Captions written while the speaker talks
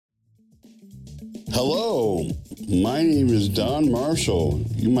Hello, my name is Don Marshall.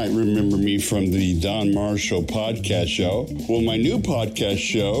 You might remember me from the Don Marshall podcast show. Well, my new podcast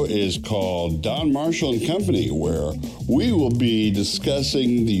show is called Don Marshall and Company, where we will be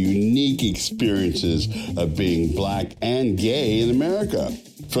discussing the unique experiences of being black and gay in America,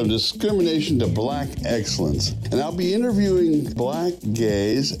 from discrimination to black excellence. And I'll be interviewing black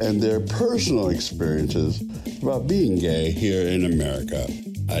gays and their personal experiences about being gay here in America.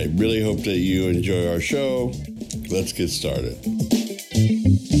 I really hope that you enjoy our show. Let's get started.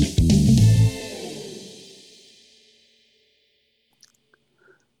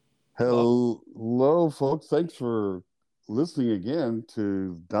 Hello, folks. Thanks for listening again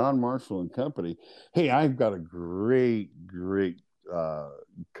to Don Marshall and Company. Hey, I've got a great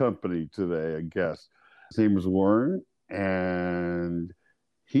company today, I guess. His name is Warren, and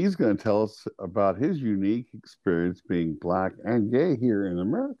he's going to tell us about his unique experience being black and gay here in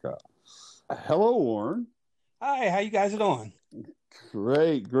America. Hello, Warren. Hi, how you guys doing?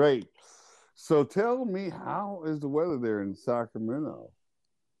 Great. So tell me, how is the weather there in Sacramento?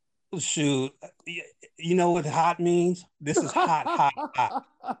 Shoot, you know what hot means? This is hot.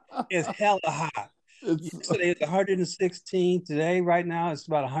 It's hella hot. Yesterday it was 116. Today, right now, it's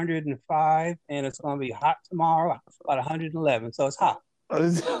about 105, and it's going to be hot tomorrow. It's about 111, so it's hot.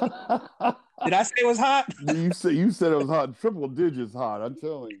 Did I say it was hot? You said it was hot. Triple digits hot. I'm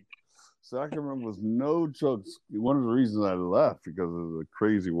telling you. Sacramento was no joke. One of the reasons I left because of the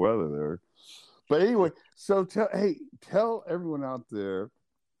crazy weather there. But anyway, so tell everyone out there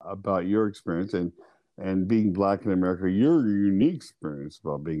about your experience and being black in America. Your unique experience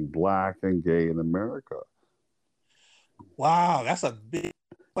about being black and gay in America. Wow, that's a big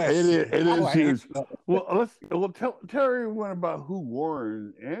question. It is huge. Well, tell everyone about who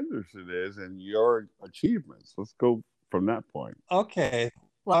Warren Anderson is and your achievements. Let's go from that point. Okay.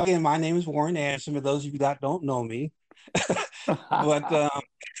 Well, again, my name is Warren Anderson, for those of you that don't know me. But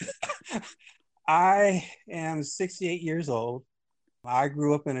I am 68 years old. I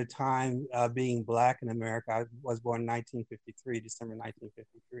grew up in a time being black in America. I was born in 1953, December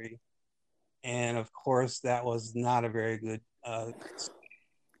 1953. And of course, that was not a very good at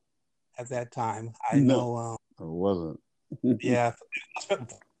that time. I know it wasn't. Yeah, my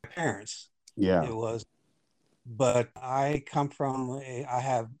parents. Yeah, it was. But I come from a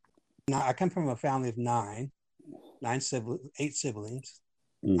family of eight siblings.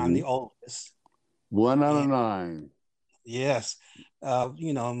 Mm-hmm. I'm the oldest. One out of nine. Yes.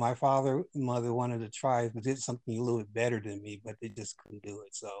 My father and mother wanted to try, but did something a little bit better than me, but they just couldn't do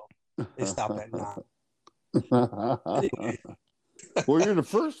it. So they stopped at 9. Well, you're the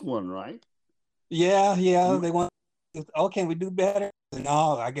first one, right? Yeah. They want, can we do better?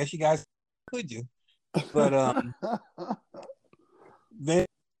 No, I guess you guys could you. But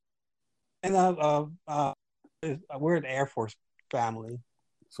we're an Air Force family.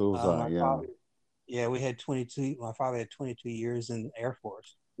 So was I, yeah. Father, we had 22. My father had 22 years in the Air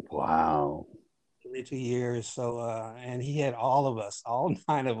Force. Wow. 22 years. So, and he had all of us, all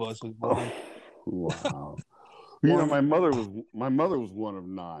 9 of us was born. Wow. My mother was one of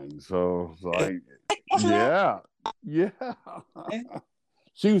 9. So yeah.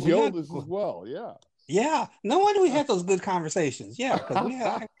 She was the oldest as well. Yeah. Yeah. No wonder we had those good conversations. Yeah, because we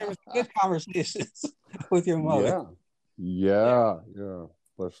had good conversations with your mother. Yeah.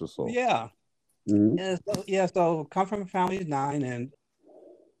 Bless her soul. Yeah. Mm-hmm. So come from a family of 9 and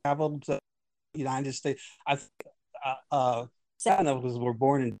traveled to the United States. I think 7 of us were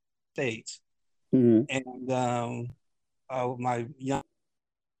born in the States. Mm-hmm. And my young,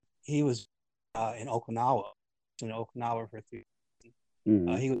 he was in Okinawa. In Okinawa for 3 years.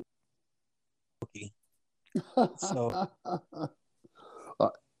 Mm-hmm. He was so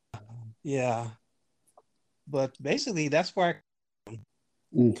yeah. But basically that's where I come.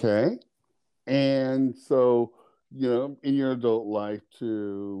 Okay. And so, in your adult life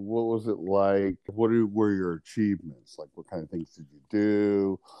too, what was it like? What were your achievements? Like, what kind of things did you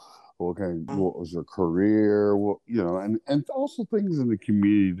do? What was your career? And also things in the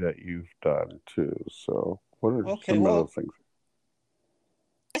community that you've done too. So, what are some of those things?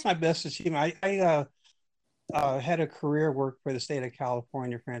 That's my best achievement. I had a career work for the state of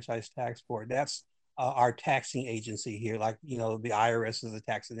California Franchise Tax Board. That's our taxing agency here. Like, the IRS is the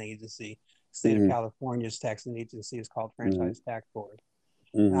taxing agency. State of California's taxing agency is called Franchise Tax Board.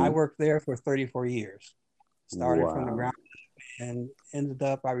 Mm-hmm. And I worked there for 34 years. Started from the ground and ended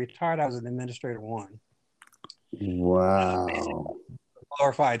up, I retired. I was an administrator 1. Wow.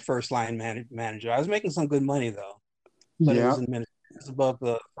 Glorified first line manager. I was making some good money though, but it was above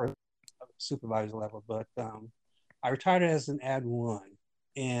the first supervisor level. But I retired as an ad 1,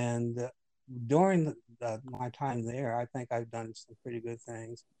 and during my time there, I think I've done some pretty good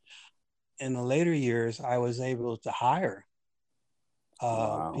things. In the later years, I was able to hire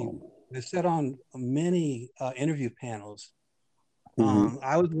people. I sat on many interview panels.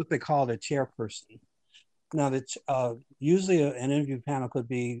 I was what they call a chairperson. Now, usually an interview panel could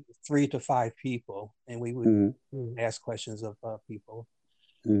be 3 to 5 people, and we would ask questions of people.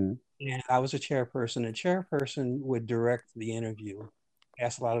 And I was a chairperson. The chairperson would direct the interview,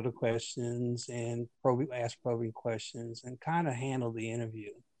 ask a lot of the questions, and ask probing questions, and kind of handle the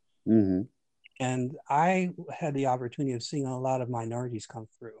interview. And I had the opportunity of seeing a lot of minorities come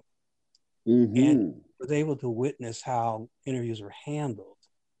through, and was able to witness how interviews were handled.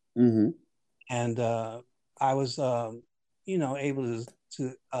 And I was, able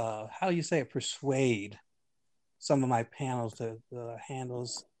to how do you say it, persuade some of my panels to handle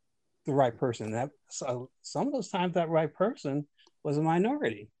the right person. So some of those times that right person was a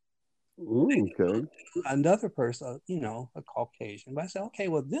minority. Okay. Another person, a Caucasian. But I said, okay,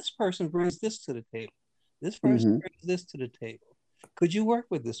 well, this person brings this to the table. This person brings this to the table. Could you work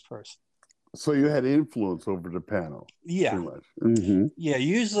with this person? So you had influence over the panel. Yeah. Yeah.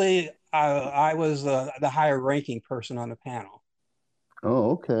 Usually I was the higher ranking person on the panel.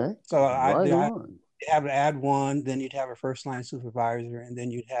 Oh, okay. So I have to add one, then you'd have a first line supervisor, and then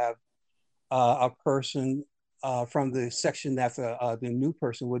you'd have a person from the section that the new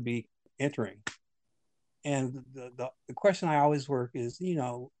person would be entering. And the question I always work is,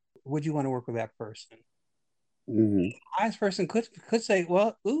 would you want to work with that person? The highest person could say,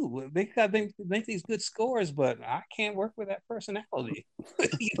 well, they make these good scores, but I can't work with that personality. I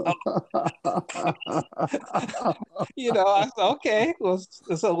said, okay, well,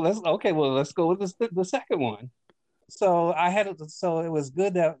 let's go with the second one. So it was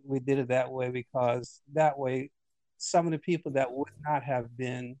good that we did it that way, because that way some of the people that would not have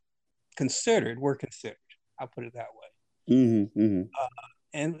been considered were considered. I'll put it that way.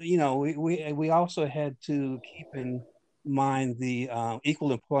 And we also had to keep in mind the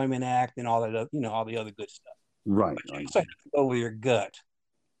Equal Employment Act and all that, all the other good stuff. Right. But you also have to go with your gut.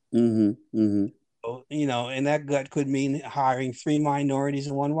 So, and that gut could mean hiring 3 minorities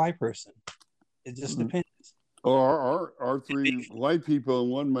and 1 white person. It just depends. Or 3 white people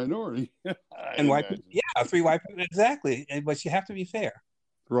and 1 minority. And white people, 3 white people, exactly. But you have to be fair.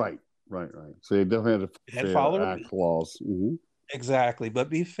 Right. So you definitely have to follow act clause. Exactly, but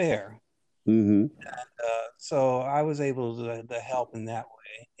be fair. And, so I was able to help in that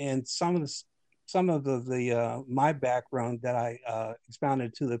way. And some of the my background that I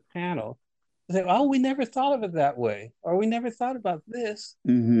expounded to the panel, I said, "Oh, we never thought of it that way," or "We never thought about this."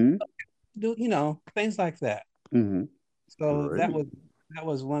 Things like that. So Great. that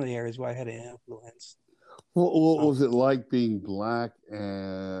was one of the areas where I had an influence. What was it like being Black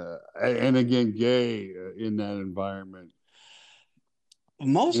and again gay in that environment?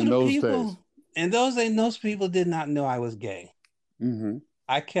 Most of the people in those days, most people did not know I was gay.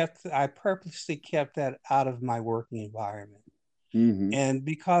 I purposely kept that out of my working environment. And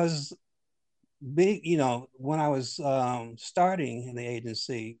because when I was starting in the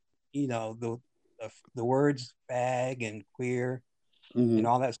agency, the words fag and queer and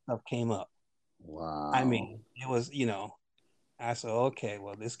all that stuff came up. Wow. I mean, it was, I said, okay,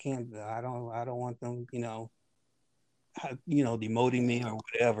 well, this can't, I don't want them, demoting me or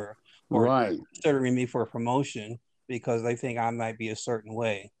whatever, or considering me for a promotion because they think I might be a certain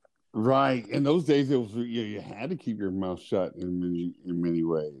way. Right. In those days, it was you had to keep your mouth shut in many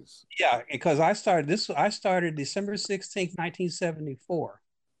ways. Yeah, because I started December 16th, 1974.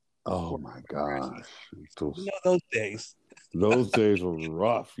 Oh my gosh. Those days. Those days were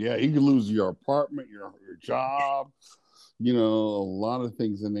rough. Yeah, you could lose your apartment, your job, a lot of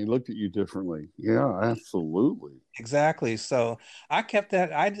things, and they looked at you differently. Yeah, absolutely. Exactly. So I kept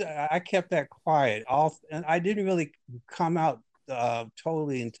that. I kept that quiet. And I didn't really come out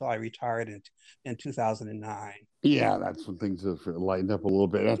totally until I retired in 2009. Yeah, that's when things have lightened up a little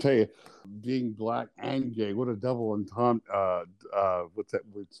bit. And I'll tell you, being Black and gay, what a double entendre. What's that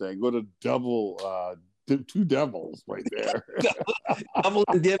word saying? What a double. 2 devils right there. Double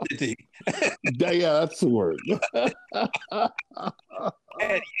indemnity. Yeah, that's the word.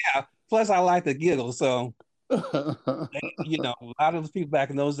 And plus I like to giggle, so a lot of the people back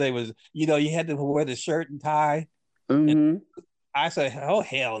in those days was, you had to wear the shirt and tie. And I said, oh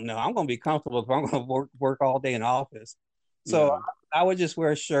hell no, I'm gonna be comfortable if I'm gonna work all day in office. So I would just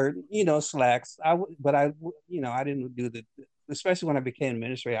wear a shirt, slacks. I didn't do especially when I became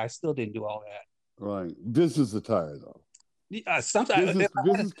administrator, I still didn't do all that. Right. Business attire, though. Sometimes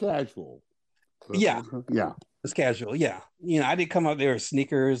business casual. Yeah. It's casual, yeah. I didn't come up there with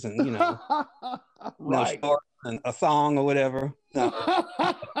sneakers and Right. shorts and a thong or whatever. No,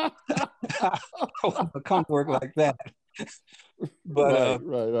 I wouldn't come to work like that. But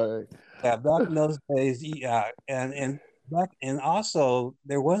Right. yeah, back in those days, yeah, and also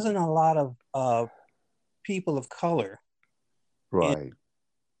there wasn't a lot of people of color in Right.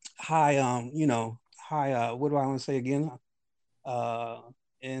 high high what do I want to say again? Uh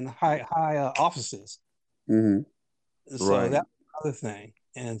in high offices. Hmm. So Right. that's another thing.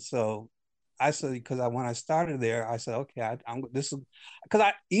 And so I said, because when I started there, I said, okay, I'm this is because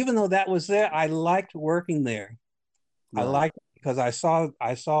I even though that was there, I liked working there. I Right. liked it because I saw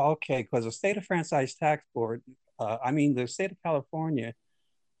okay, because the state of franchise tax board, I mean the state of California,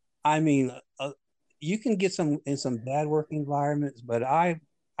 I mean you can get some in some bad work environments, but I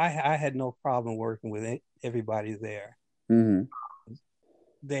had no problem working with everybody there. Hmm.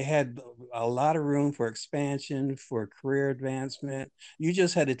 They had a lot of room for expansion, for career advancement. You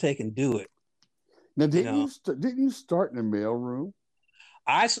just had to take and do it. Now, You know, didn't you start in the mail room?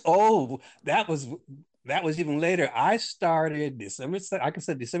 that was even later. I started like I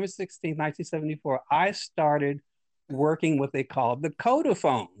said, December 16th, 1974. I started working what they called the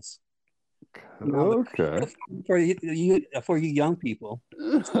codophones. Now, the Okay. codophone for you young people,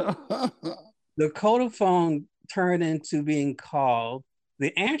 the codophone turned into being called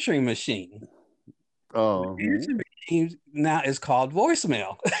the answering machine. Oh. Answering machine now is called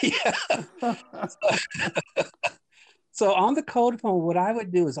voicemail. Yeah. So on the code phone, what I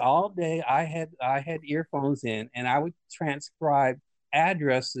would do is all day I had earphones in, and I would transcribe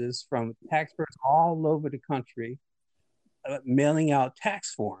addresses from taxpayers all over the country, mailing out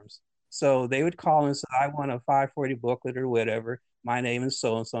tax forms. So they would call and say, "I want a 540 booklet or whatever. My name is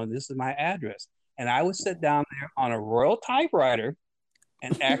so and so, and this is my address." And I would sit down there on a Royal typewriter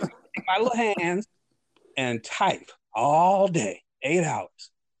and actually take my little hands and type all day, 8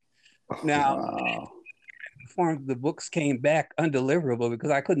 hours. Now, Wow. the books came back undeliverable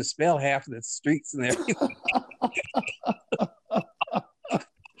because I couldn't spell half of the streets and everything.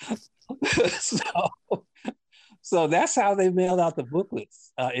 so, so that's how they mailed out the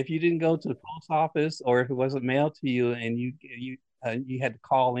booklets. If you didn't go to the post office, or if it wasn't mailed to you, and you had to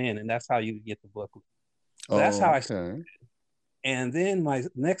call in, and that's how you get the booklet. So that's how Oh, I started. okay. And then my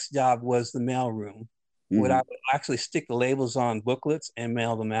next job was the mail room, where I Hmm. would actually stick the labels on booklets and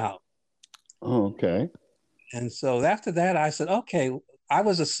mail them out. Oh, okay. And so after that, I said, okay, I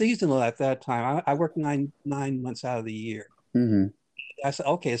was a seasonal at that time. I worked nine months out of the year. Hmm. I said,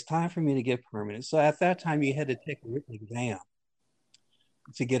 okay, it's time for me to get permanent. So at that time, you had to take a written exam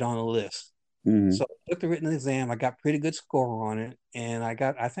to get on a list. Hmm. So I took the written exam. I got pretty good score on it, and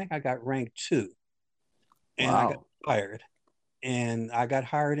I think I got ranked two, and I got Wow. hired. And I got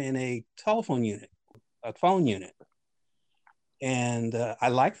hired in a telephone unit, a phone unit, and I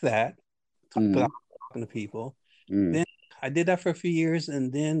liked that because I Hmm. was talking to people. Hmm. Then I did that for a few years,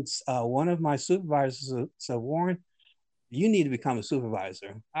 and then one of my supervisors said, "Warren, you need to become a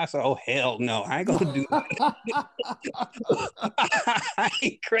supervisor." I said, "Oh hell no, I ain't gonna do that. I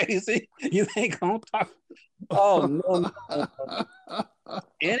ain't crazy. You think I'm talking?" Oh no, no, no.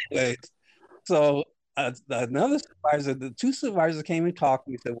 Anyways, so another supervisor, the two supervisors came and talked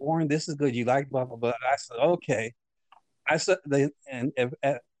to me. Said, "Warren, this is good. You like blah blah blah." I said, "Okay." I said,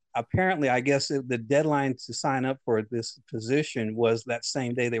 apparently, I guess the deadline to sign up for this position was that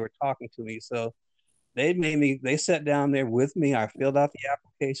same day they were talking to me. So they sat down there with me. I filled out the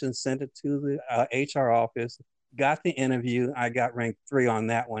application, sent it to the HR office, got the interview. I got ranked 3 on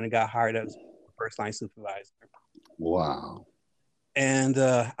that one and got hired as first line supervisor. Wow. And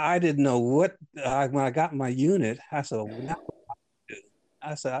I didn't know when I got my unit, I said, well, now what do I do?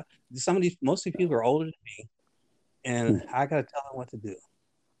 I said, most of these people are older than me, and I got to tell them what to do.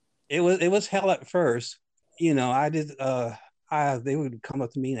 It was hell at first. I did they would come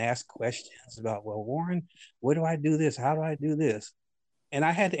up to me and ask questions about, well, Warren, what do I do this? How do I do this? And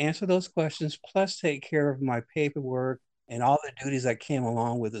I had to answer those questions plus take care of my paperwork and all the duties that came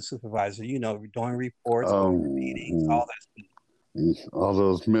along with the supervisor, doing reports, going to meetings, Oh, all that all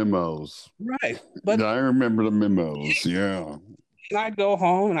those memos. stuff. Right. But I remember the memos. Yeah. I'd go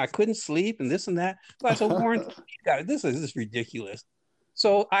home and I couldn't sleep and this and that. So I said, Warren, this is ridiculous.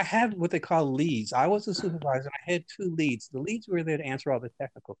 So I had what they call leads. I was a supervisor and I had 2 leads. The leads were there to answer all the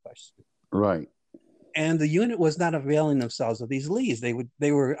technical questions. Right. And the unit was not availing themselves of these leads.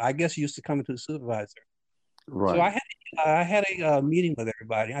 They were, I guess, used to coming to the supervisor. So Right. I had a meeting with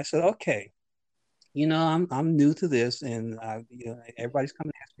everybody. I said, okay, I'm new to this, and everybody's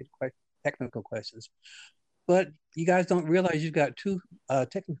coming to ask me technical questions. But you guys don't realize you've got 2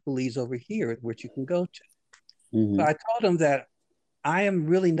 technical leads over here which you can go to. So Mm-hmm. I told him that I am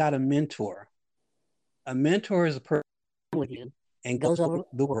really not a mentor. A mentor is a person with you and goes over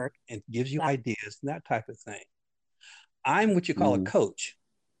the work and gives you ideas and that type of thing. I'm what you call a Mm-hmm. coach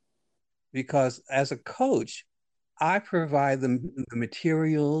because as a coach, I provide the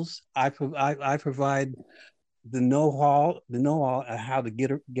materials. I provide the know-how on how to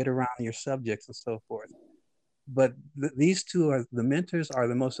get around your subjects and so forth. But these two are the mentors are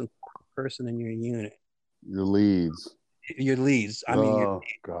the most important person in your unit. Your leads. Your leads. I mean, Oh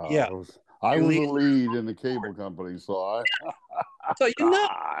God, yeah, I your was a leads. lead in the cable company, so I So God,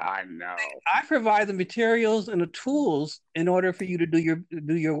 I know. I provide the materials and the tools in order for you to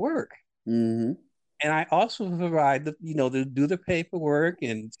do your work. Mm-hmm. And I also provide to do the paperwork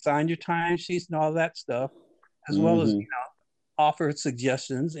and sign your timesheets and all that stuff, as well as Mm-hmm. offer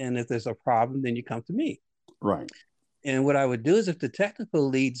suggestions. And if there's a problem, then you come to me. Right. And what I would do is if the technical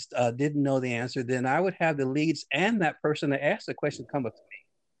leads didn't know the answer, then I would have the leads and that person that asked the question come up to me.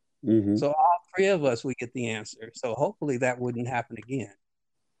 Mm-hmm. So all three of us would get the answer. So hopefully that wouldn't happen again.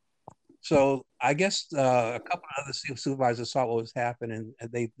 So I guess a couple of other supervisors saw what was happening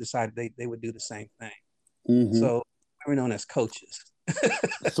and they decided they would do the same thing. Mm-hmm. So we were known as coaches.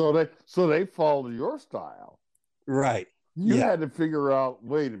 So they followed your style. Right. You Yeah. had to figure out,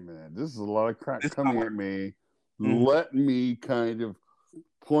 wait a minute, this is a lot of crap This coming part. at me. Mhm. Let me kind of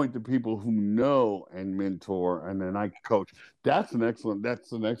point to people who know and mentor, and then I coach. That's an excellent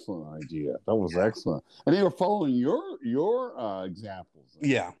idea. That was excellent. And they were following your examples.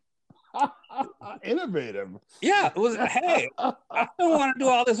 Yeah. Innovative. Yeah. It was, hey, I don't want to do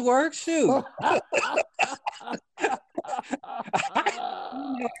all this work. Shoot.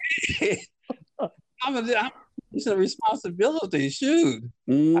 I'm it's a responsibility. Shoot.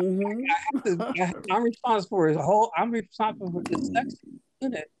 Mm-hmm. I'm responsible for his whole. I'm responsible for this section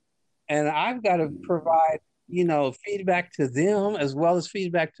unit, and I've got to provide, feedback to them as well as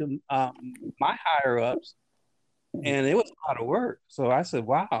feedback to my higher ups. And it was a lot of work. So I said,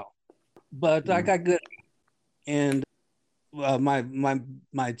 "Wow," but I got good. And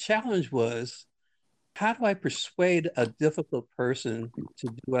my challenge was, how do I persuade a difficult person to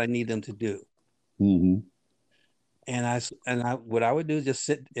do what I need them to do? Mm-hmm. And I what I would do is just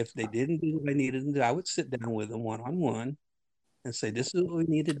sit. If they didn't do what I needed them to do, I would sit down with them one on one and say, "This is what we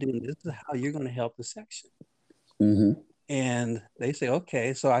need to do. And this is how you're going to help the section." Mm-hmm. And they say,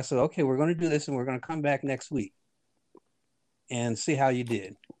 "Okay." So I said, "Okay, we're going to do this, and we're going to come back next week and see how you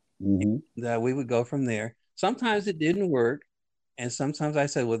did." Mm-hmm. And, we would go from there. Sometimes it didn't work, and sometimes I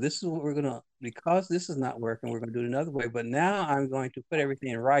said, "Well, this is what we're going to because this is not working. We're going to do it another way." But now I'm going to put everything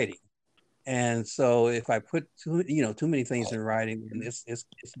in writing. And so if I put too many things in writing, then it's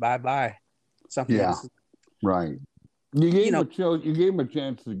bye bye. Something Yeah. else. Right. You gave You know, him a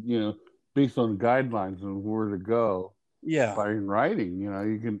chance to, based on guidelines on where to go yeah. by writing.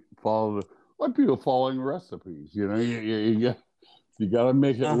 You can follow like people following recipes. You got to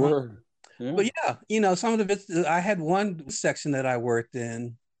make it work. Yeah. But yeah, some of the bits. I had one section that I worked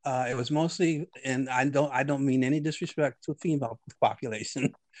in. It was mostly, and I don't mean any disrespect to female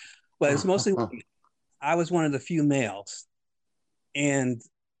population, but it's mostly. I was one of the few males, and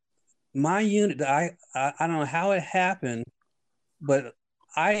my unit. I don't know how it happened, but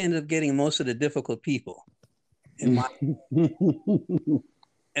I ended up getting most of the difficult people in my.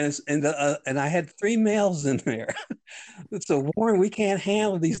 And I had three males in there. So Warren, we can't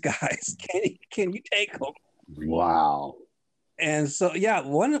handle these guys. Can you take them? Wow. And so yeah,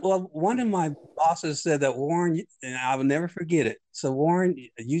 one of my bosses said that Warren, and I will never forget it. So Warren,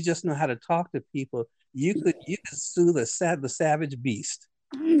 you just know how to talk to people. You could sue the savage beast.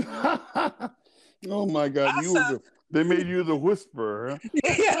 Oh my God! They made you the whisperer.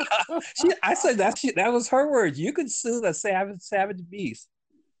 Yeah, I said that was her words. You could sue the savage beast.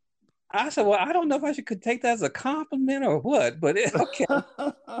 I said, well, I don't know if I could take that as a compliment or what, but okay.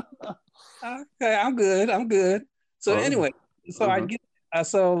 Okay, I'm good. I'm good. So anyway, so I get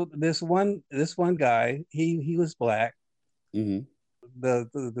so this one guy, he was black. Mm-hmm.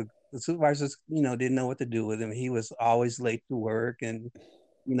 The supervisors, didn't know what to do with him. He was always late to work, and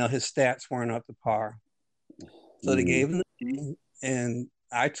his stats weren't up to par. So they gave him the thing, and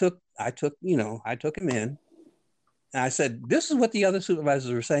I took him in, and I said, "This is what the other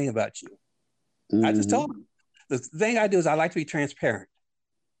supervisors were saying about you." Mm-hmm. I just told him. The thing I do is I like to be transparent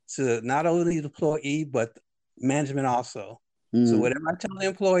to not only the employee, but management also. Mm-hmm. So whatever I tell the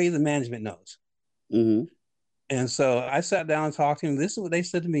employee, the management knows. Mm-hmm. And so I sat down and talked to him. This is what they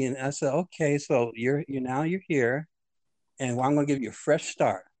said to me. And I said, okay, so you're here. And I'm going to give you a fresh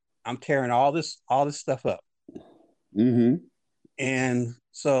start. I'm tearing all this stuff up. Mm-hmm. And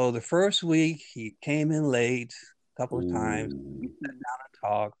So the first week he came in late a couple of times. We Mm. sat down and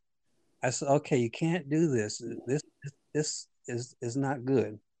talked. I said, okay, you can't do this. This is not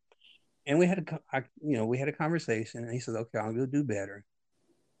good. And we had we had a conversation, and he said, okay, I'm gonna do better.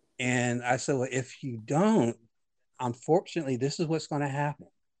 And I said, well, if you don't, unfortunately, this is what's going to happen.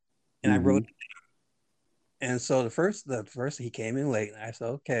 And I wrote, Mhm. and so the first he came in late, and I said,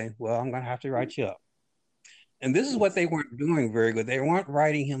 okay, well, I'm going to have to write you up. And this is what they weren't doing very good. They weren't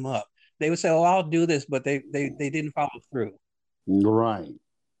writing him up. They would say, oh, I'll do this, but they didn't follow through. Right.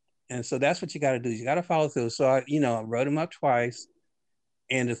 And so that's what you got to do. You got to follow through. So I wrote him up twice.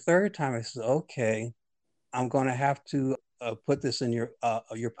 And the third time I said, okay, I'm going to have to put this in your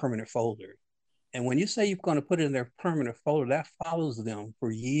permanent folder. And when you say you're going to put it in their permanent folder, that follows them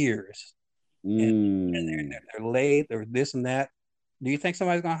for years. And Mm. they're late or this and that. Do you think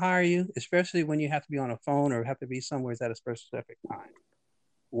somebody's going to hire you? Especially when you have to be on a phone or have to be somewhere at a specific time.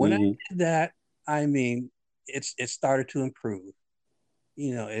 When I Mhm. did that, I mean, it started to improve.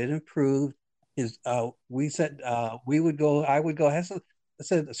 It improved. We said we would go. I would go. I said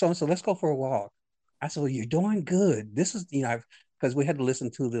so and so. Let's go for a walk. I said, well, you're doing good. This is because we had to listen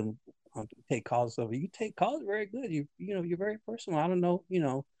to them take calls. So you take calls very good. You're very personal. I don't know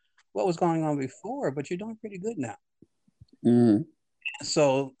what was going on before, but you're doing pretty good now. Mhm.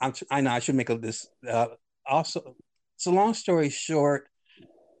 So I know I should make this also. So long story short,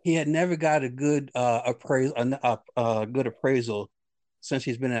 he had never got a good appraisal, good appraisal since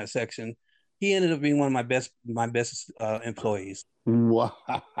he's been in that section. He ended up being one of my best employees. Wow.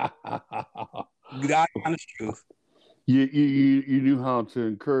 God honest truth. You knew how to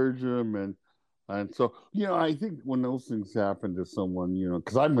encourage them, and so I think when those things happen to someone,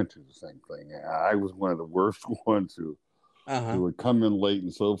 because I went through the same thing. I was one of the worst ones who Uh-huh. would come in late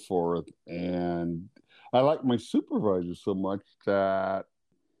and so forth, and I liked my supervisor so much that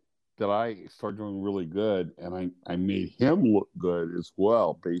I started doing really good, and I made him look good as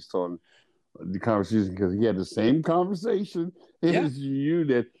well based on the conversation, because he had the same conversation Yeah. as you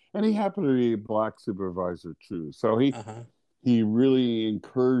did, and he happened to be a black supervisor too. So Uh-huh. he really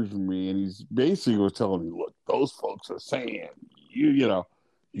encouraged me, and he's basically was telling me, "Look, those folks are saying Yeah.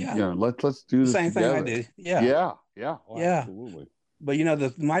 let's do The this same thing I together." did. Yeah. Yeah, yeah, oh, Yeah. absolutely.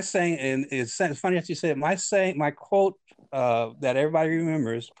 But my saying, and it's funny that you said my quote that everybody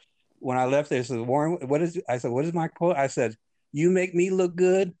remembers when I left there says, Warren, I said, what is my quote? I said, you make me look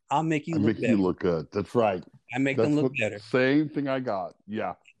good, I'll make I you look make you better. look good. That's right. I make them That's look what better. same thing I got.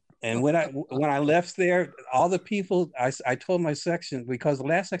 Yeah. And when I left there, all the people I told my section, because the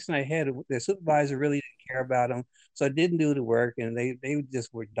last section I had, the supervisor really didn't care about them, so I didn't do the work, and they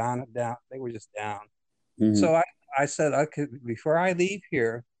just were down. They were just down. Mm-hmm. So I said, okay, before I leave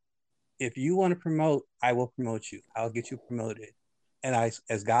here, if you want to promote, I will promote you. I'll get you promoted. And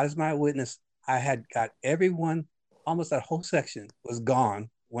as God is my witness, I had got everyone, almost that whole section was gone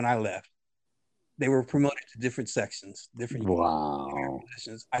when I left. They were promoted to different sections, different Wow.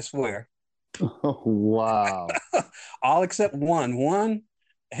 positions. I swear. Wow. All except one. One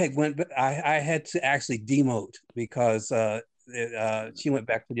had went. I had to actually demote because she went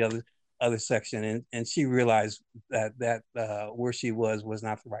back to the other section, and she realized that where she was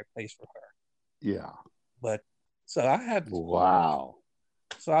not the right place for her. Yeah. But so I had. Wow.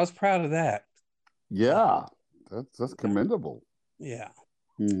 So I was proud of that. Yeah. That's commendable. Yeah.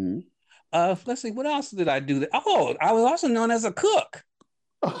 Mm-hmm. Let's see. What else did I do? Oh, I was also known as a cook.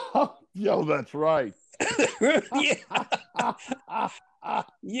 Yo, that's right. Yeah.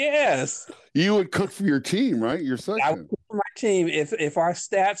 Yes. You would cook for your team, right? Your I would section. cook for my team. If our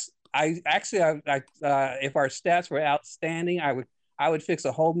stats, if our stats were outstanding, I would fix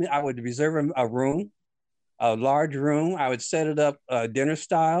a whole. I would reserve a room, a large room. I would set it up dinner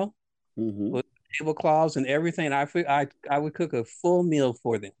style Mm-hmm. with tablecloths and everything. I would cook a full meal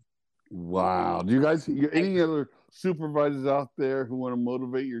for them. Wow. Do you guys, any other supervisors out there who want to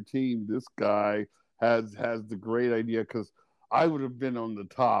motivate your team? This guy has the great idea, because I would have been on the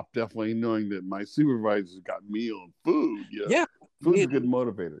top, definitely knowing that my supervisors got meal and food. Yeah, Food's a good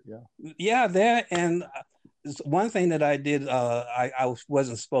motivator. Yeah. yeah. That and one thing that I did, I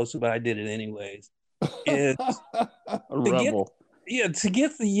wasn't supposed to, but I did it anyways. Is A to get rebel. to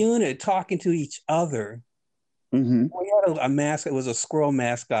get the unit talking to each other. Mm-hmm. We had a mascot. It was a squirrel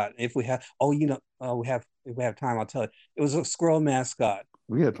mascot. If we have, if we have time, I'll tell you. It was a squirrel mascot,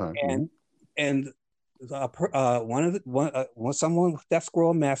 We had time. and Mm-hmm. and someone with that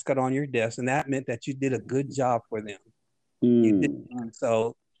squirrel mascot on your desk, and that meant that you did a good job for them. You did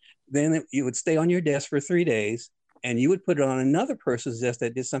so. Then you would stay on your desk for 3 days, and you would put it on another person's desk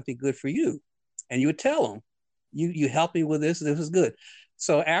that did something good for you, and you would tell them, "You helped me with this. This is good."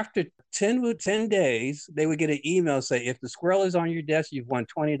 So after 10 days, they would get an email say, if the squirrel is on your desk, you've won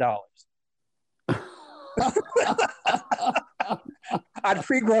 $20.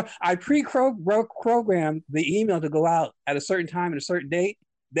 I'd pre-program the email to go out at a certain time and a certain date.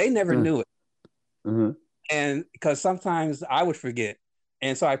 They never knew it. Mhm. And because sometimes I would forget.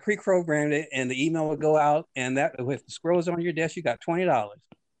 And so I pre-programmed it and the email would go out, and that if the squirrel is on your desk, you got $20.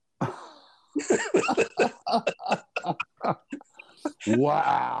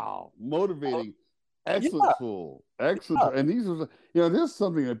 Wow. Motivating. Excellent Yeah. tool. Excellent. And these are, this is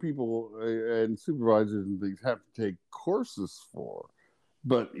something that people and supervisors and things have to take courses for.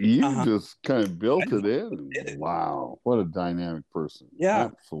 But you just kind of built it in. Wow. What a dynamic person. Yeah.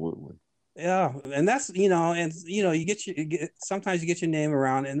 Absolutely. Yeah. And that's, sometimes you get your name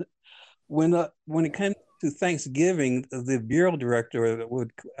around. And when it comes to Thanksgiving, the bureau director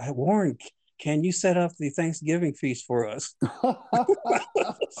would, Warren, can you set up the Thanksgiving feast for us?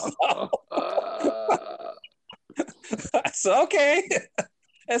 So okay.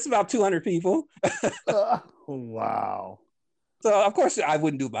 That's about 200 people. Wow. So of course I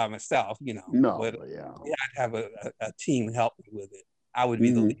wouldn't do it by myself, No, but yeah. I'd have a team help me with it. I would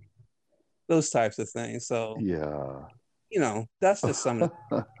be the lead. Those types of things. So yeah, that's just some of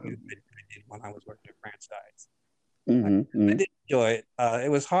the things I did when I was working at franchise. Mm-hmm. I did enjoy it.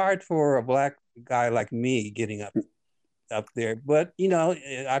 It was hard for a Black guy like me getting up there, but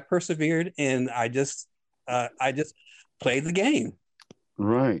I persevered, and I just played the game.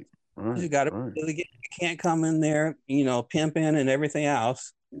 Right. You got to play the game. You can't come in there, pimping and everything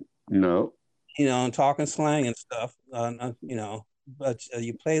else. No. And talking slang and stuff. But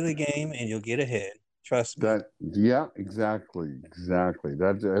you play the game and you'll get ahead. Trust me. Yeah, exactly.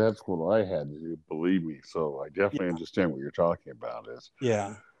 That's what I had to do, believe me. So I definitely understand what you're talking about.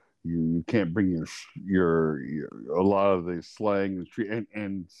 You can't bring your a lot of the slang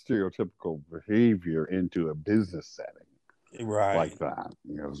and stereotypical behavior into a business setting, right? Like that.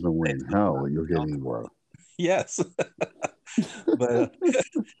 There's no way in hell that you'll get anywhere. Yes. But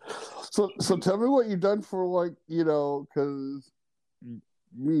so tell me what you've done for because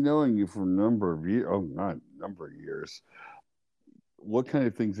me knowing you for a number of years, what kind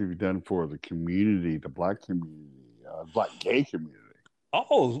of things have you done for the community, the Black community, Black gay community?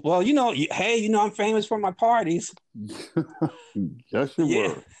 Oh, well, hey, I'm famous for my parties. Yes, you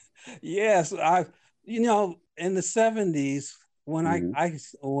were. Yes, in the 70s when I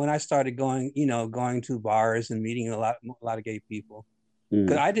started going to bars and meeting a lot of gay people,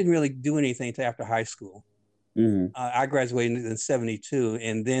 because I didn't really do anything until after high school. I graduated in 72,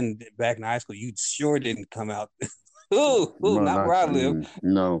 and then back in high school, you sure didn't come out. Not where I live.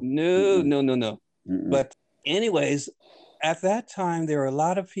 No. But anyways, at that time, there were a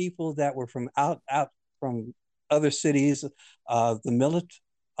lot of people that were from out from other cities. I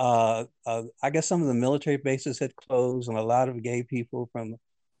guess some of the military bases had closed, and a lot of gay people from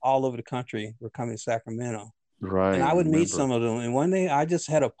all over the country were coming to Sacramento. Right. And I would meet some of them. And one day I just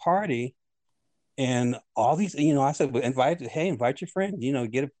had a party, and all these, I said, invite your friends,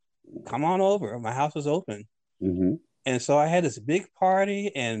 come on over. My house was open. And so I had this big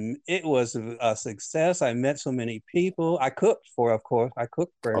party, and it was a success. I met so many people. I cooked for everybody.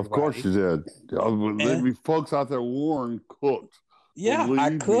 Of course you did. There'd be folks out there. Warren cooked. Yeah, Believe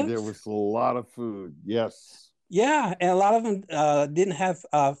I cooked. Me, there was a lot of food. Yes. Yeah, and a lot of them didn't have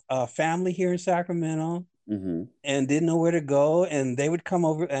a family here in Sacramento, and didn't know where to go, and they would come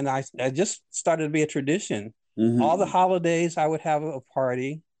over, and I just started to be a tradition. All the holidays, I would have a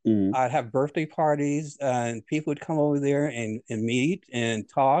party. I'd have birthday parties, and people would come over there and meet and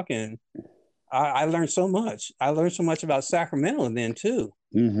talk, and I learned so much. I learned so much about Sacramento then too,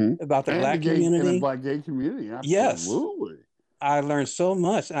 about the Black community, and the Black gay community. Absolutely. Yes, I learned so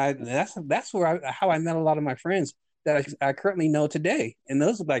much. That's how I met a lot of my friends that I currently know today, and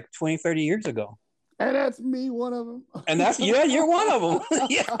those were like 20, 30 years ago. And that's me, one of them. And you're one of them.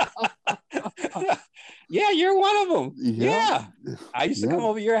 Yeah, you're one of them. Yeah. I used to come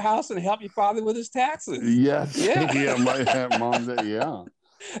over to your house and help your father with his taxes. Yes. Yeah, my mom did. Yeah.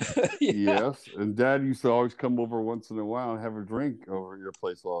 Yes. And Dad used to always come over once in a while and have a drink over at your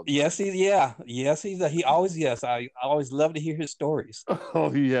place all the time. I always love to hear his stories.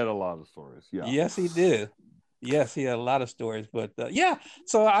 Oh, he had a lot of stories. Yeah. Yes, he did. Yes, he had a lot of stories, but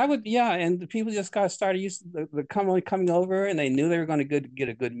so I would, and the people just got started coming over, and they knew they were going to get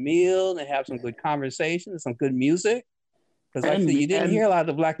a good meal, and they have some good conversation, some good music, because actually you didn't hear a lot of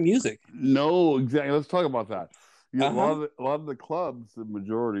the Black music. No, exactly. Let's talk about that. A lot of the clubs, the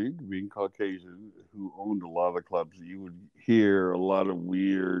majority being Caucasian, who owned a lot of the clubs, you would hear a lot of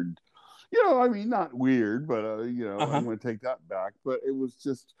weird, I mean, not weird, but I'm going to take that back. But it was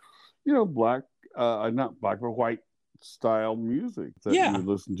just, black, not black, but white style music that you would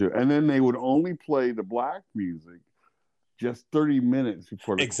listen to, and then they would only play the black music just 30 minutes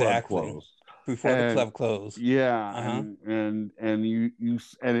before the club closed. Before the club closed. Yeah, and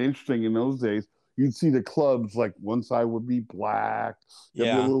interesting in those days. You'd see the clubs, like one side would be black,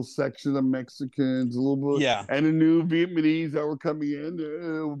 there'd be a little section of Mexicans, a little bit, and the new Vietnamese that were coming in,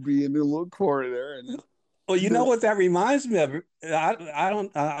 it would be in the little corner there. And well, you know what that reminds me of? I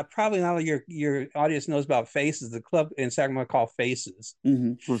don't. Probably not all your audience knows about Faces, the club in Sacramento called Faces.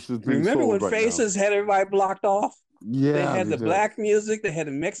 Remember when Faces had everybody blocked off? Yeah, they had the black music, they had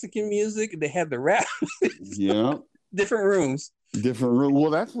the Mexican music, they had the rap. Different rooms. Well,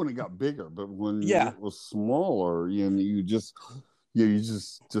 that's when it got bigger, but when it was smaller, you just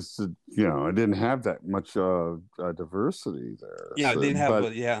it didn't have that much diversity there. Yeah, it didn't have.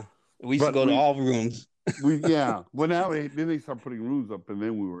 We used to go to all rooms. Well, now they start putting rooms up, and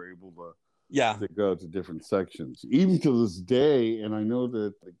then we were able to go to different sections. Even to this day, and I know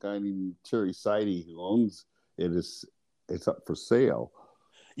that the guy named Terry Seide who owns it's up for sale.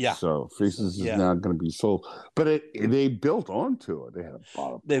 Yeah. So Faces is now going to be sold, but they built onto it. They had a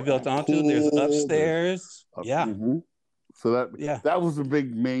bottom. They built onto it. There's upstairs. So that was a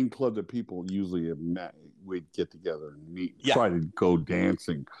big main club that people usually would get together and meet, try to go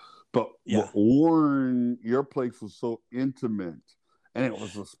dancing. But Warren, your place was so intimate, and it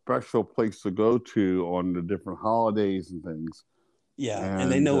was a special place to go to on the different holidays and things. Yeah,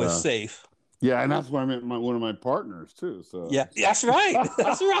 and they know it's safe. Yeah, and that's where I met one of my partners too. So that's right.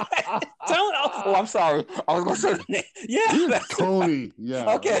 That's right. Oh, I'm sorry. I was going to say the name. Yeah, that's Tony.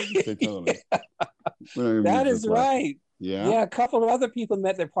 Yeah. Okay. Tony. That is right. Yeah. A couple of other people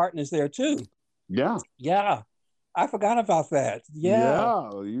met their partners there too. Yeah. Yeah. I forgot about that.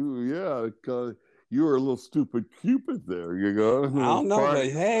 Yeah. You were a little stupid Cupid there. You go. I don't know, but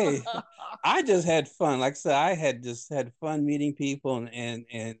hey, I just had fun. Like I said, I had just had fun meeting people and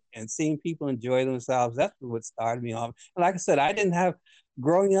seeing people enjoy themselves. That's what started me off. And like I said,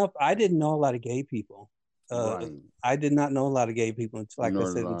 growing up, I didn't know a lot of gay people. I did not know a lot of gay people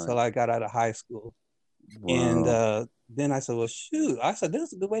until I got out of high school. Wow. And then I said, well, shoot. I said, this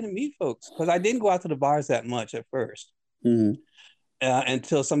is a good way to meet folks. Because I didn't go out to the bars that much at first. Mm-hmm.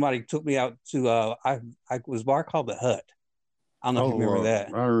 Until somebody took me out to I was a bar called the Hut. I don't know if you remember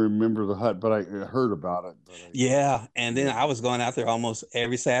that. I remember the Hut, but I heard about it. And then I was going out there almost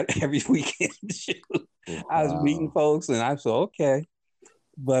every weekend. Wow. I was meeting folks, and I said, okay.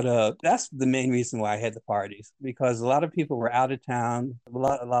 But that's the main reason why I had the parties, because a lot of people were out of town. A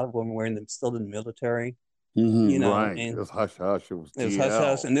lot of them were still in the military. Mm-hmm, right. And it was hush hush. It was hush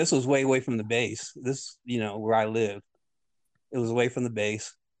hush, and this was way away from the base. This, where I lived. It was away from the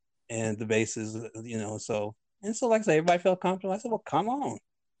base, and the base is, so like I say, everybody felt comfortable. I said, well, come on.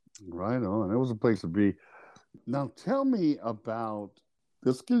 Right on. It was a place to be. Now, tell me about,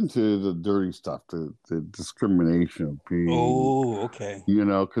 let's get into the dirty stuff, the discrimination of being. Oh, okay.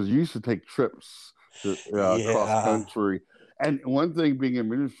 Because you used to take trips across country. And one thing, being an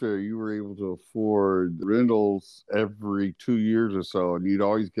administrator, you were able to afford rentals every 2 years or so, and you'd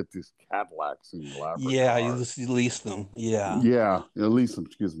always get these Cadillacs in elaborate cars. You lease them. Yeah. Yeah, lease them.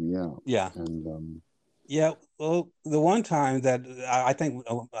 Excuse me. Yeah. Yeah. And well, the one time that I think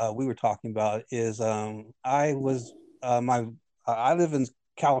we were talking about is I live in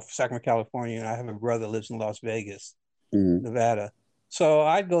Sacramento, California, and I have a brother that lives in Las Vegas, Nevada. So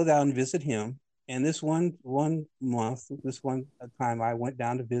I'd go down and visit him. And this one time, I went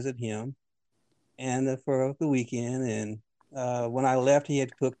down to visit him, and for the weekend. And when I left, he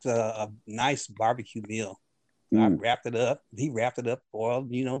had cooked a nice barbecue meal. I wrapped it up. He wrapped it up,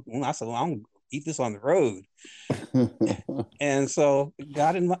 boiled. I said, well, I'm gonna eat this on the road. And so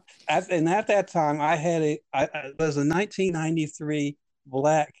got in. And at that time, I had it was a 1993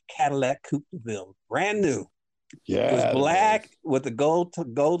 black Cadillac Coupe de Ville, brand new. Yeah, it was black with the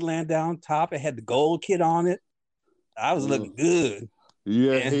gold land down top. It had the gold kit on it. I was looking good.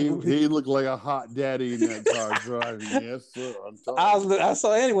 Yeah, he looked like a hot daddy in that car driving. Yes, sir.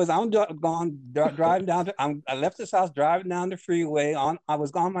 So, anyways, I'm driving down. I left this house, driving down the freeway. I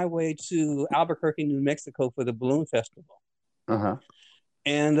was on my way to Albuquerque, New Mexico, for the Balloon Festival.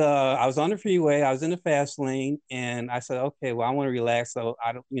 And I was on the freeway. I was in the fast lane, and I said, "Okay, well, I want to relax, so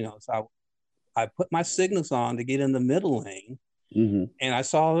I don't, So I put my signals on to get in the middle lane, and I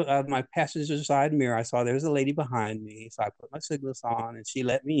saw my passenger side mirror. I saw there was a lady behind me, so I put my signals on, and she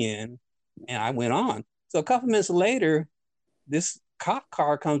let me in, and I went on. So a couple minutes later, this cop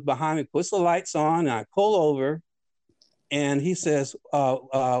car comes behind me, puts the lights on, and I pull over, And he says,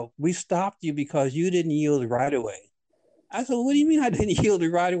 we stopped you because you didn't yield right away. I said, what do you mean I didn't yield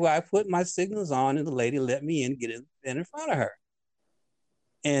right away? I put my signals on and the lady let me in, get in front of her.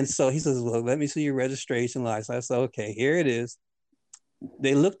 And so he says, well, let me see your registration license. I said, okay, here it is.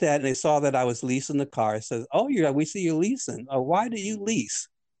 They looked at it and they saw that I was leasing the car. It says, oh, we see you're leasing. Why do you lease?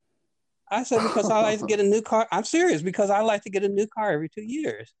 I said, because I like to get a new car. I'm serious, because I like to get a new car every 2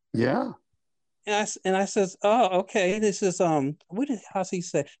 years. Yeah. And I says, oh, okay. This is how's he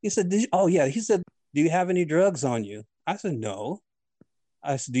say? He said, he said, do you have any drugs on you? I said, no.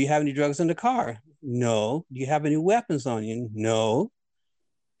 I said, do you have any drugs in the car? No. Do you have any weapons on you? No.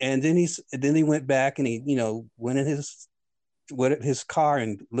 And then he went back and he, went in his car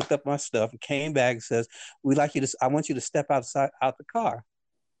and looked up my stuff and came back and says, I want you to step out the car.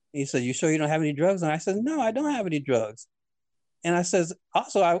 And he said, you sure you don't have any drugs? And I said, no, I don't have any drugs. And I says,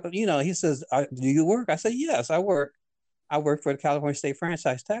 also, he says, do you work? I said, yes, I work. I work for the California State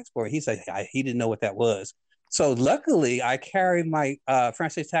Franchise Tax Board. He said, he didn't know what that was. So luckily, I carried my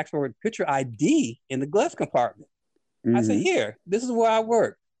Franchise Tax Board picture ID in the glove compartment. Mm-hmm. I said, here, this is where I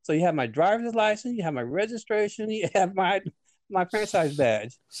work. So you have my driver's license, you have my registration, you have my franchise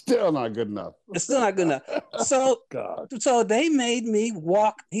badge. Still not good enough. It's still not good enough. So, so they made me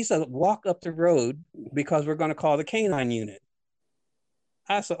walk. He said, walk up the road because we're going to call the canine unit.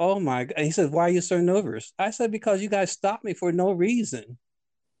 I said, oh my God. He said, why are you so nervous? I said, because you guys stopped me for no reason.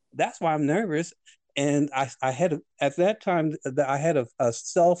 That's why I'm nervous. And I had, at that time, I had a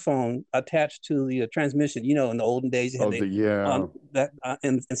cell phone attached to the transmission. In the olden days, you had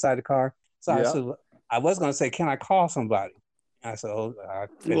inside the car. So I said, I was going to say, can I call somebody? I said,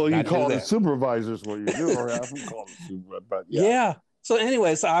 you call the supervisors what you do, or have them call the supervisor. But yeah. So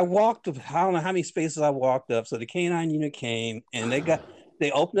anyway, so I walked up, I don't know how many spaces I walked up. So the canine unit came and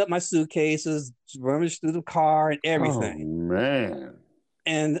they opened up my suitcases, rummaged through the car and everything. Oh, man.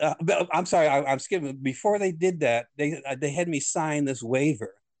 And I'm sorry, I'm skipping. Before they did that, they had me sign this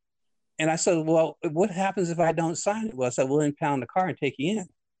waiver. And I said, well, what happens if I don't sign it? Well, I said, we'll impound the car and take you in.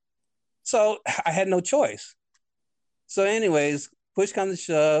 So I had no choice. So anyways, push comes to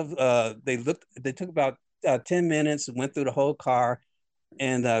shove. They took about 10 minutes, went through the whole car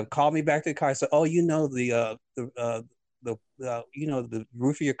and called me back to the car. I said, oh, the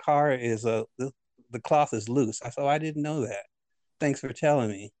roof of your car is, the cloth is loose. I said, oh, I didn't know that. Thanks for telling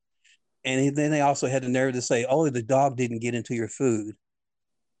me. And then they also had the nerve to say, oh, the dog didn't get into your food.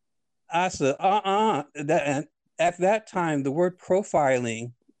 I said, and at that time, the word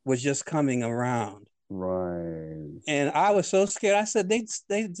profiling was just coming around. Right. And I was so scared. I said, they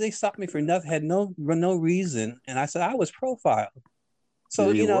stopped me for nothing, had no reason. And I said, I was profiled.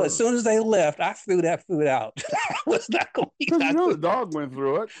 So, as soon as they left, I threw that food out. I was not going to eat that. The dog went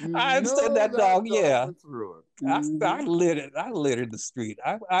through it. I said that dog, yeah. Went through it. Mm-hmm. I littered the street.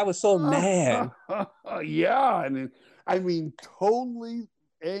 I was so mad. Yeah. And totally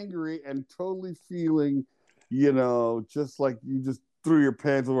angry and totally feeling, just like you just threw your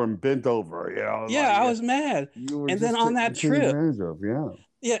pants over and bent over, Yeah, I was mad. And then on that trip,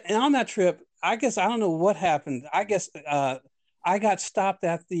 and on that trip, I guess, I don't know what happened. I guess I got stopped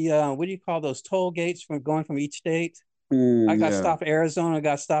at the, what do you call those toll gates from going from each state? I got stopped in Arizona,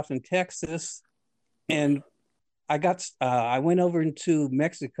 got stopped in Texas, and I went over into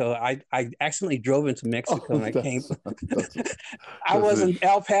Mexico. I accidentally drove into Mexico and I came. I was in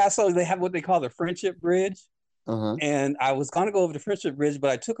El Paso. They have what they call the Friendship Bridge. Uh-huh. And I was going to go over the Friendship Bridge,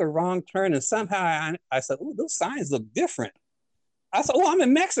 but I took a wrong turn and somehow I said, oh, those signs look different. I said, oh, I'm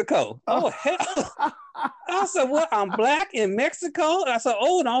in Mexico. Oh, hell. I said, what? I'm black in Mexico? And I said,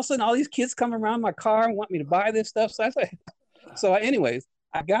 oh, and all of a sudden all these kids come around my car and want me to buy this stuff. So I said, anyways,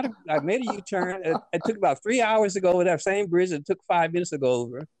 I made a U-turn. It took about 3 hours to go over that same bridge. It took 5 minutes to go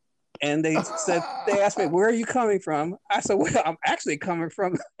over. And they asked me, where are you coming from? I said, well, I'm actually coming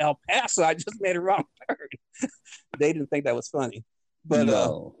from El Paso. I just made a wrong turn. They didn't think that was funny. But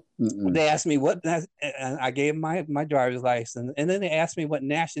they asked me and I gave my driver's license. And then they asked me what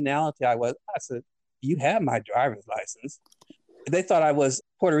nationality I was. I said, you have my driver's license. They thought I was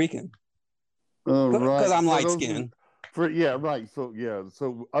Puerto Rican. Because I'm light-skinned. Right.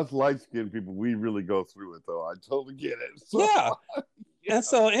 So us light-skinned people, we really go through it, though. I totally get it. So, yeah. And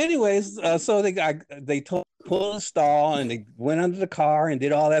so, anyways, so they pulled a stall and they went under the car and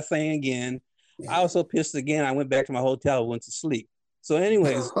did all that thing again. I was so pissed again. I went back to my hotel, went to sleep. So,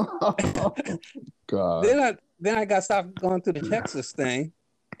 anyways, God. Then I got stopped going through the Texas thing,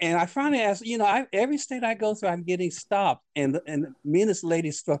 and I finally asked. Every state I go through, I'm getting stopped, and me and this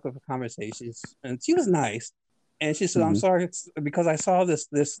lady struck up a conversation, and she was nice. And she said, "I'm sorry, it's because I saw this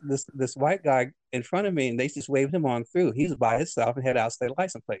white guy in front of me, and they just waved him on through. He was by himself and had out-of-state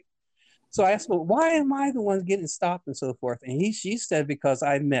license plate." So I asked, "Well, why am I the one getting stopped and so forth?" And she said, "Because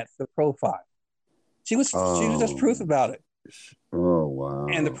I met the profile." She was just proof about it. Oh wow!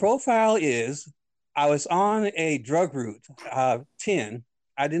 And the profile is, I was on a drug route, 10.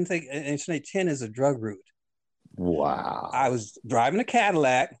 I didn't think, and 10 is a drug route. Wow! I was driving a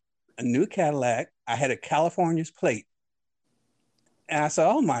Cadillac, a new Cadillac. I had a California's plate. And I said,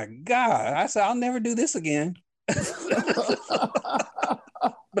 "Oh my God." I said, "I'll never do this again."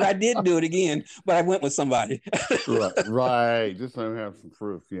 But I did do it again, but I went with somebody. right. This time I have some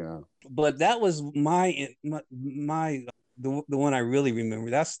proof, yeah. But that was the one I really remember.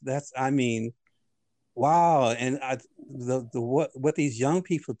 That's I mean, wow. And what these young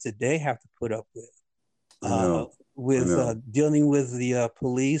people today have to put up with, dealing with the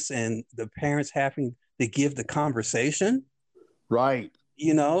police and the parents having to give the conversation. Right.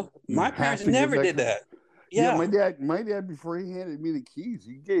 You know, my parents never did that. Yeah. My dad, before he handed me the keys,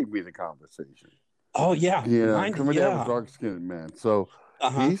 he gave me the conversation. Oh yeah. Yeah, because my dad was dark-skinned man. So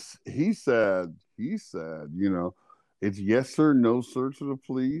he said, you know, it's yes sir, no sir to the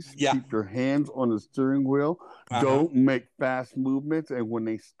police. Yeah. Keep your hands on the steering wheel. Don't make fast movements. And when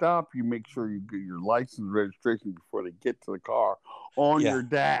they stop, you make sure you get your license registration before they get to the car on your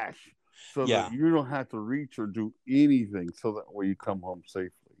dash, so that you don't have to reach or do anything, so that way you come home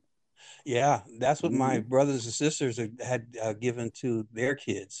safely. Yeah, that's what my brothers and sisters had given to their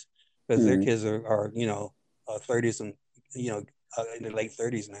kids, because their kids are 30s and in their late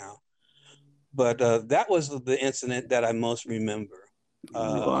 30s now. But that was the incident that I most remember.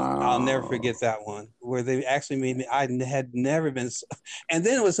 Wow. I'll never forget that one, where they actually made me. I had never been, and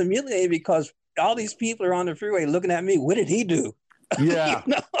then it was humiliating because all these people are on the freeway looking at me. What did he do? Yeah.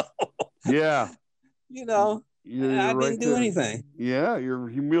 Yeah. You know. I didn't do anything. Yeah, you're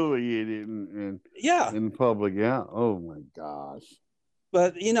humiliated in public. Yeah. Oh my gosh.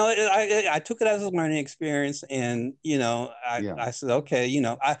 But I took it as a learning experience, and I said, okay,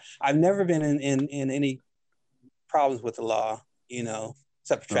 I've never been in any problems with the law,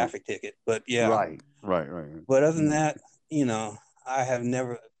 except a traffic ticket. But yeah. Right. But other than that, I have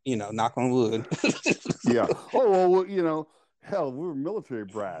never, knock on wood. Yeah. Oh well, hell, we were military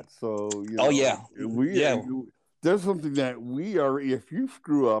brats, so there's something that we are. If you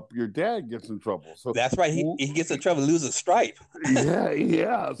screw up, your dad gets in trouble. So that's right. He gets in trouble, lose a stripe. Yeah.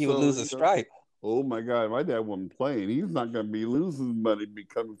 He would lose a stripe. Oh my God, my dad wasn't playing. He's not going to be losing money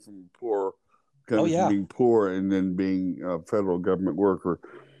becoming from poor, from being poor and then being a federal government worker.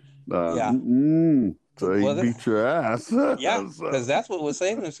 So he beat your ass. Yeah, because that's what was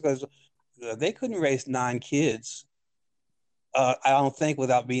saving us, because they couldn't raise 9 kids. I don't think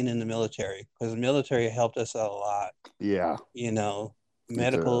without being in the military, because the military helped us a lot. Yeah.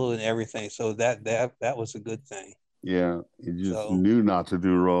 Medical and everything. So that was a good thing. Yeah. You just knew not to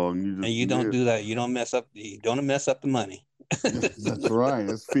do wrong. You don't do that. You don't mess up the money. That's right.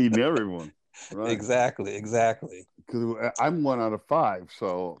 It's feeding everyone. Right. Exactly. Because I'm 1 out of 5,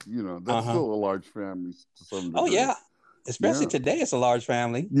 so that's still a large family to some degree. Oh yeah. Especially today, it's a large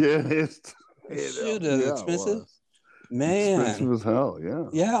family. Yeah, it's expensive. Man, expensive as hell.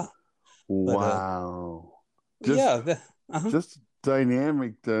 Yeah. Wow. But, just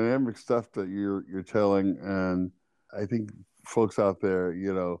dynamic stuff that you're telling, and I think folks out there,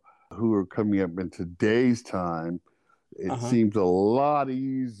 who are coming up in today's time, it seems a lot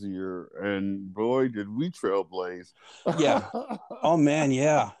easier, and boy, did we trailblaze. Yeah. Oh man,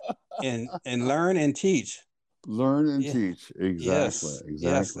 yeah. And learn and teach. Learn and teach. Exactly.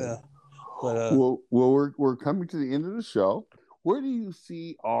 Yes. Well, we're coming to the end of the show. Where do you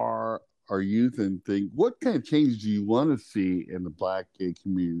see our youth, and think, what kind of change do you want to see in the Black gay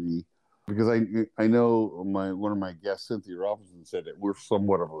community? Because I know one of my guests, Cynthia Robinson, said that we're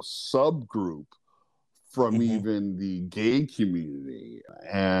somewhat of a subgroup from even the gay community,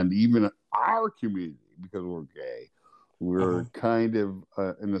 and even our community, because we're gay. We're kind of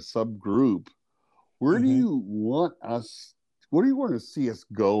in a subgroup. Where do you want to see us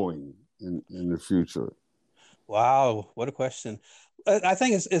going in the future? Wow, what a question. I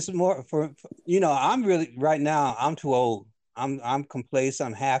think it's more for I'm really, right now, I'm too old. I'm complacent,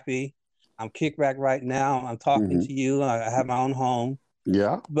 I'm happy. I'm kicked back right now. I'm talking to you. I have my own home.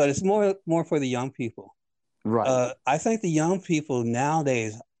 Yeah. But it's more for the young people. Right. I think the young people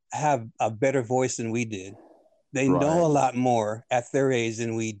nowadays have a better voice than we did. They know a lot more at their age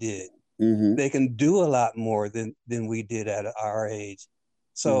than we did. They can do a lot more than we did at our age.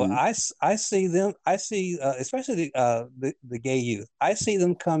 So I see them. I see especially the gay youth. I see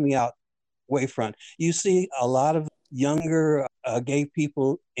them coming out wavefront. You see a lot of younger gay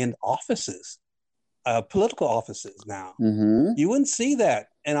people in offices, political offices now. Mm-hmm. You wouldn't see that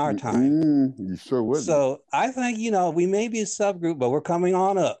in our time. You sure wouldn't. So I think, we may be a subgroup, but we're coming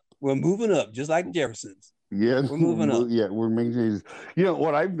on up. We're moving up, just like Jeffersons. Yeah, we're moving up. Yeah, we're making changes.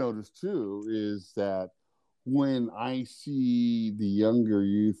 What I've noticed too is that when I see the younger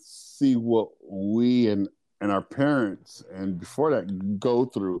youth see what we and our parents and before that go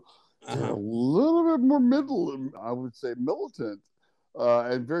through, they're a little bit more I would say militant,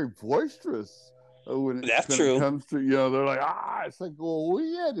 and very boisterous. When it comes to, they're like, it's like, well,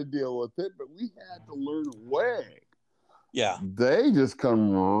 we had to deal with it, but we had to learn a way. Yeah. They just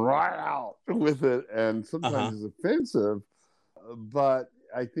come right out with it, and sometimes it's offensive, but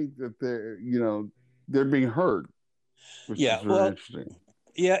I think that they're being heard, which is very interesting.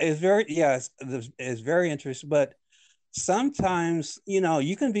 Yeah, it's very interesting, but sometimes,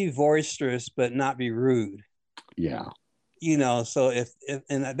 you can be boisterous, but not be rude. Yeah. So if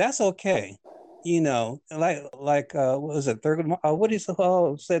and that's okay. Like what was it? What he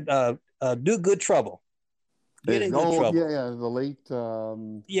said? Do good trouble. Get in good trouble. Yeah, the late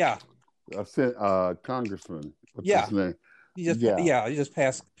congressman. What's his name? You just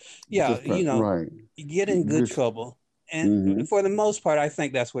pass. Yeah, right. You get in good trouble, and for the most part, I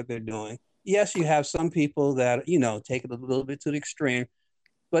think that's what they're doing. Yes, you have some people that take it a little bit to the extreme,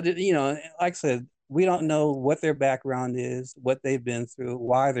 but like I said, we don't know what their background is, what they've been through,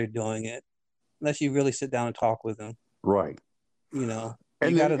 why they're doing it, unless you really sit down and talk with them. Right. You got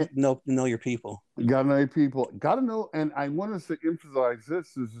to know your people. You got to know your people. Got to know, and I want us to emphasize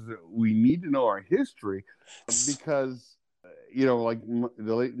this: is that we need to know our history, because like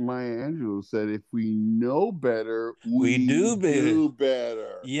the late Maya Angelou said, if we know better, we do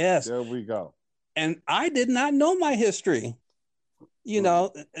better. Yes. There we go. And I did not know my history,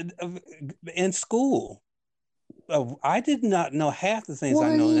 in school. I did not know half the things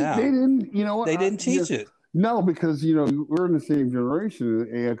I know now. They didn't, they didn't teach it. No, because, we're in the same generation,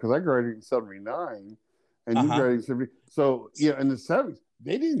 and because I graduated in 79 and you graduated in 70. So, in the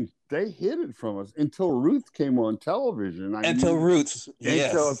 70s, they hid it from us until Ruth came on television. Ruth.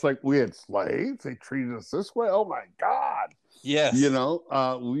 Yes. So it's like we had slaves. They treated us this way. Oh my God. Yes. We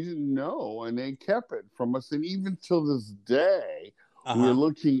didn't know, and they kept it from us. And even till this day, we're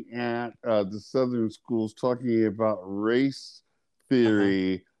looking at the Southern schools talking about race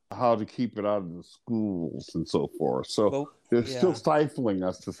theory, how to keep it out of the schools and so forth. So they're still stifling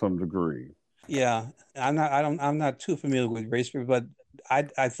us to some degree. Yeah, I'm not too familiar with race theory, but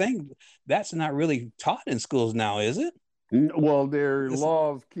I think that's not really taught in schools now, is it? Well, there are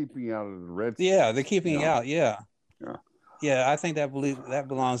laws keeping out of the red. Yeah, they're keeping it out. Yeah. I think that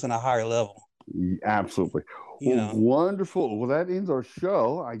belongs on a higher level. Absolutely. Wonderful. Well, that ends our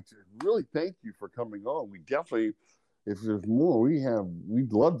show. I really thank you for coming on. We definitely, if there's more,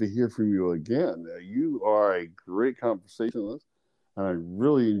 we'd love to hear from you again. You are a great conversationalist, and I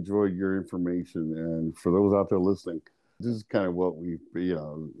really enjoyed your information. And for those out there listening, this is kind of what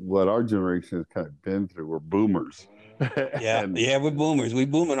what our generation has kind of been through. We're boomers. We're boomers. We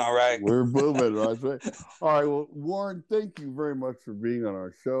booming, all right. We're booming, right? All right. Well, Warren, thank you very much for being on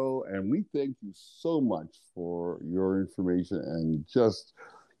our show, and we thank you so much for your information and just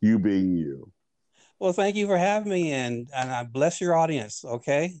you being you. Well, thank you for having me, and I bless your audience.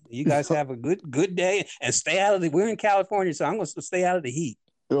 Okay, you guys have a good day, and stay out of we're in California, so I'm going to stay out of the heat.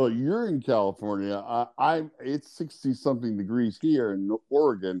 Well, you're in California. It's 60 something degrees here in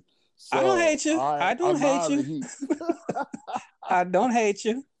Oregon. So I don't hate you. I don't hate you. I don't hate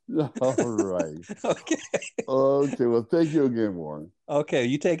you. All right. Okay. Okay. Well, thank you again, Warren. Okay.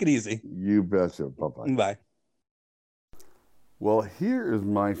 You take it easy. You betcha. Bye-bye. Bye. Well, here is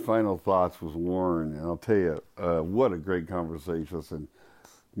my final thoughts with Warren, and I'll tell you, what a great conversation. And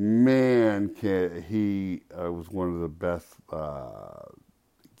man, he was one of the best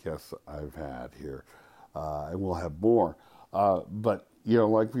guests I've had here, and we'll have more. But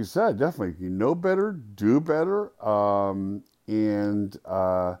like we said, definitely, if you know better, do better. You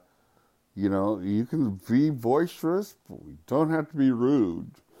can be boisterous, but we don't have to be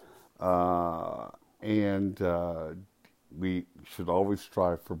rude. We should always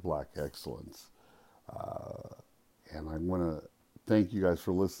strive for Black excellence. And I want to thank you guys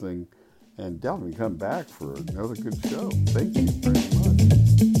for listening, and definitely come back for another good show. Thank you very much.